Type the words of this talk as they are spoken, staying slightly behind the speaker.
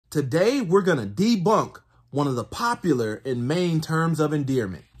Today, we're going to debunk one of the popular and main terms of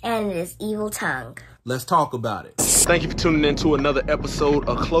endearment. And it is evil tongue. Let's talk about it. Thank you for tuning in to another episode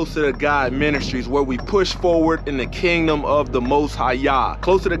of Closer to God Ministries, where we push forward in the kingdom of the Most High Yah.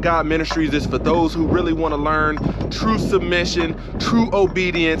 Closer to God Ministries is for those who really want to learn true submission, true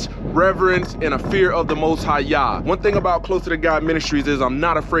obedience, reverence, and a fear of the Most High Yah. One thing about Closer to God Ministries is I'm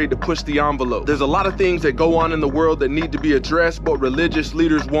not afraid to push the envelope. There's a lot of things that go on in the world that need to be addressed, but religious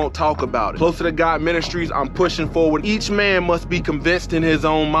leaders won't talk about it. Closer to God Ministries, I'm pushing forward. Each man must be convinced in his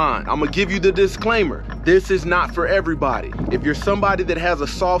own mind. I'm gonna give you the disclaimer. This is not for everybody. If you're somebody that has a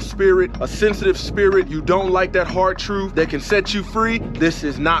soft spirit, a sensitive spirit, you don't like that hard truth that can set you free, this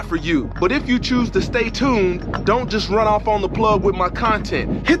is not for you. But if you choose to stay tuned, don't just run off on the plug with my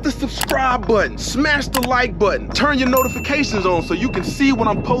content. Hit the subscribe button, smash the like button, turn your notifications on so you can see when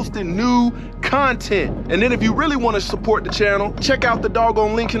I'm posting new content. And then if you really want to support the channel, check out the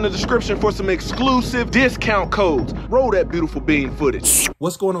doggone link in the description for some exclusive discount codes. Roll that beautiful bean footage.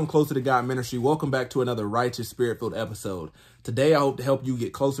 What's going on, Closer to God Ministry? Welcome back to another Righteous Spirit-filled episode. Today, I hope to help you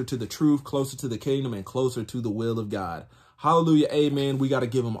get closer to the truth, closer to the kingdom, and closer to the will of God. Hallelujah, amen. We got to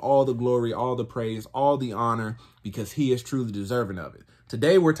give him all the glory, all the praise, all the honor, because he is truly deserving of it.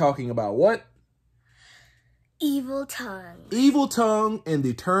 Today, we're talking about what? Evil tongue. Evil tongue and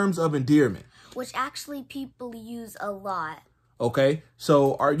the terms of endearment. Which actually people use a lot. Okay,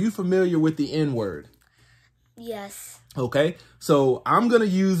 so are you familiar with the N-word? Yes. Okay, so I'm going to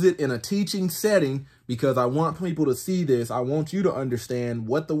use it in a teaching setting because I want people to see this. I want you to understand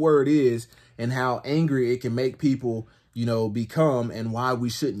what the word is and how angry it can make people, become and why we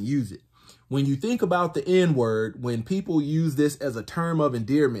shouldn't use it. When you think about the N-word, when people use this as a term of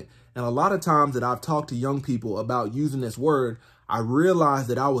endearment, and a lot of times that I've talked to young people about using this word, I realized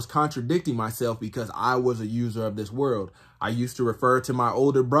that I was contradicting myself because I was a user of this word. I used to refer to my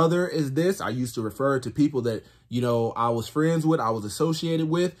older brother as this. I used to refer to people that, I was friends with, I was associated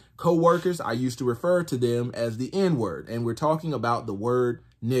with, co-workers. I used to refer to them as the N-word. And we're talking about the word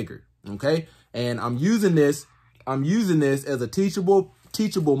nigger, okay? And I'm using this as a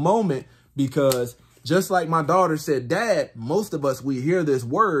teachable moment because just like my daughter said, Dad, most of us, we hear this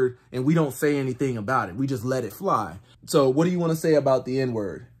word and we don't say anything about it. We just let it fly. So what do you want to say about the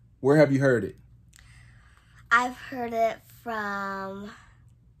N-word? Where have you heard it? I've heard it from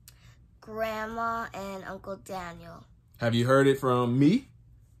Grandma and Uncle Daniel. Have you heard it from me?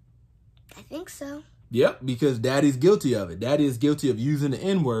 I think so. Yep, because Daddy's guilty of it. Daddy is guilty of using the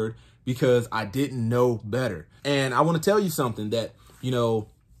N-word because I didn't know better. And I want to tell you something that,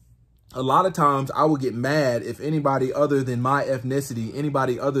 a lot of times I would get mad if anybody other than my ethnicity,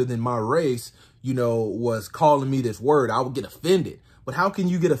 anybody other than my race, was calling me this word. I would get offended. But how can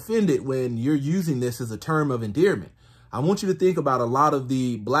you get offended when you're using this as a term of endearment? I want you to think about a lot of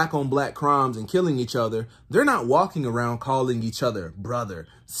the black on black crimes and killing each other. They're not walking around calling each other brother,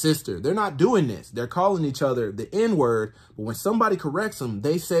 sister. They're not doing this. They're calling each other the N-word. But when somebody corrects them,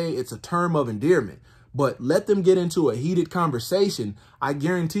 they say it's a term of endearment. But let them get into a heated conversation. I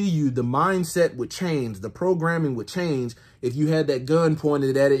guarantee you the mindset would change. The programming would change if you had that gun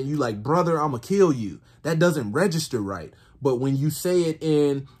pointed at it and you like, brother, I'm going to kill you. That doesn't register right. But when you say it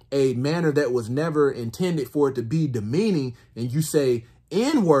in a manner that was never intended for it to be demeaning and you say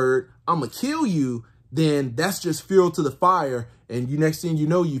N-word, I'm going to kill you, then that's just fuel to the fire. And next thing you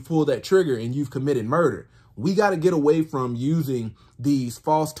know, you pull that trigger and you've committed murder. We got to get away from using these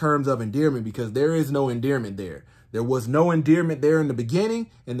false terms of endearment because there is no endearment there. There was no endearment there in the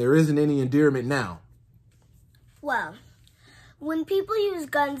beginning, and there isn't any endearment now. Well, when people use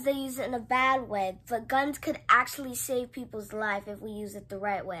guns, they use it in a bad way, but guns could actually save people's life if we use it the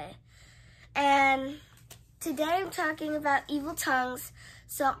right way. And today I'm talking about evil tongues,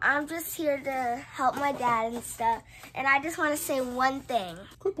 so I'm just here to help my dad and stuff, and I just want to say one thing.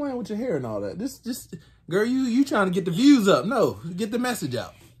 Quit playing with your hair and all that. Just girl, you trying to get the views up. No, get the message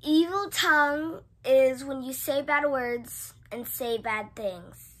out. Evil tongue is when you say bad words and say bad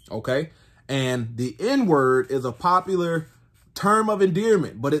things. Okay, and the N-word is a popular term of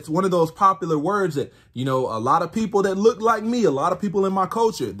endearment, but it's one of those popular words that, a lot of people that look like me, a lot of people in my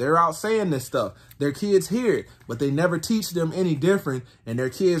culture, they're out saying this stuff. Their kids hear it, but they never teach them any different, and their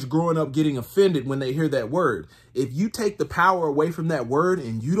kids growing up getting offended when they hear that word. If you take the power away from that word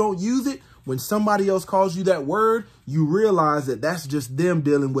and you don't use it, when somebody else calls you that word, you realize that that's just them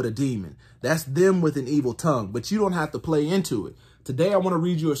dealing with a demon. That's them with an evil tongue, but you don't have to play into it. Today, I want to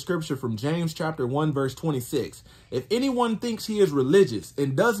read you a scripture from James chapter 1, verse 26. If anyone thinks he is religious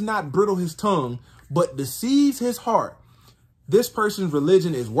and does not bridle his tongue, but deceives his heart, this person's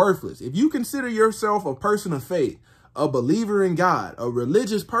religion is worthless. If you consider yourself a person of faith, a believer in God, a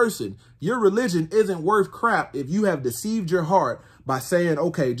religious person, your religion isn't worth crap if you have deceived your heart by saying,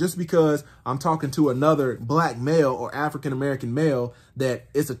 okay, just because I'm talking to another black male or African-American male, that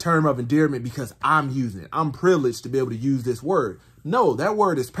it's a term of endearment because I'm using it. I'm privileged to be able to use this word. No, that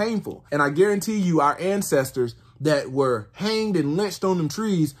word is painful. And I guarantee you our ancestors that were hanged and lynched on them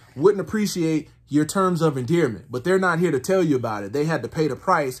trees wouldn't appreciate your terms of endearment, but they're not here to tell you about it. They had to pay the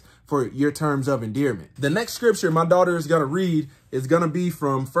price for your terms of endearment. The next scripture my daughter is going to read is going to be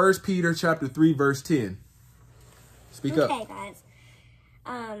from 1 Peter chapter 3, verse 10. Speak up. Okay, guys.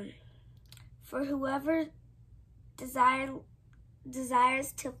 For whoever desires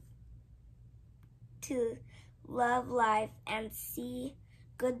to love life and see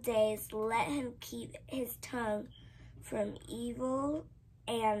good days, let him keep his tongue from evil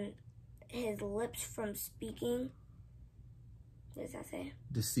and his lips from speaking. What does that say?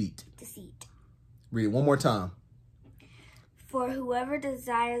 Deceit. Deceit. Read it one more time. For whoever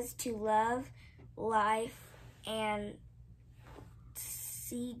desires to love life and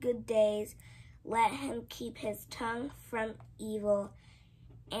see good days, let him keep his tongue from evil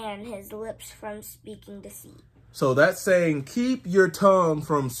and his lips from speaking deceit. So that's saying keep your tongue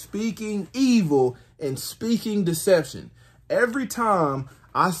from speaking evil and speaking deception. Every time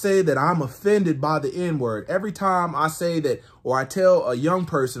I say that I'm offended by the N-word, every time I say that, or I tell a young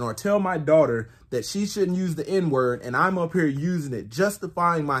person or tell my daughter that she shouldn't use the N-word and I'm up here using it,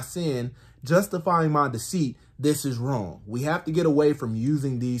 justifying my sin, justifying my deceit, this is wrong. We have to get away from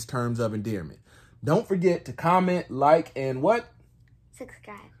using these terms of endearment. Don't forget to comment, like, and what?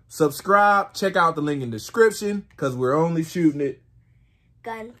 Subscribe. Check out the link in the description because we're only shooting it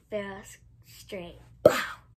gun barrels straight. Bow.